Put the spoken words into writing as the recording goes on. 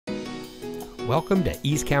Welcome to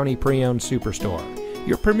East County Pre-Owned Superstore,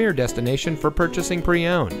 your premier destination for purchasing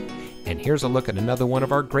pre-owned. And here's a look at another one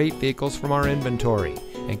of our great vehicles from our inventory,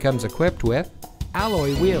 and comes equipped with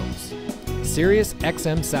alloy wheels, Sirius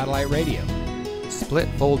XM satellite radio, split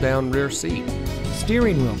fold-down rear seat,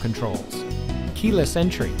 steering wheel controls, keyless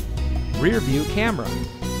entry, rear view camera,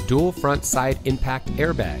 dual front side impact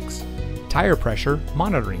airbags, tire pressure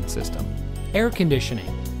monitoring system, air conditioning,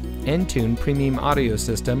 Entune premium audio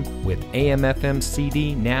system with AM/FM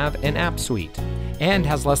CD, nav, and app suite, and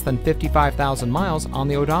has less than 55,000 miles on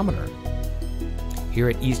the odometer. Here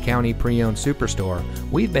at East County Pre-Owned Superstore,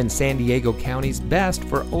 we've been San Diego County's best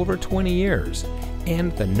for over 20 years,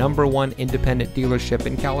 and the #1 independent dealership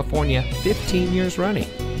in California 15 years running.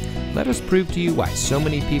 Let us prove to you why so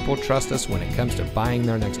many people trust us when it comes to buying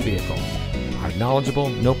their next vehicle. Our knowledgeable,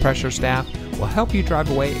 no-pressure staff will help you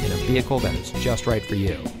drive away in a vehicle that is just right for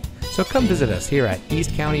you. So come visit us here at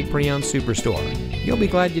East County Pre-Owned Superstore. You'll be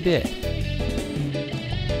glad you did.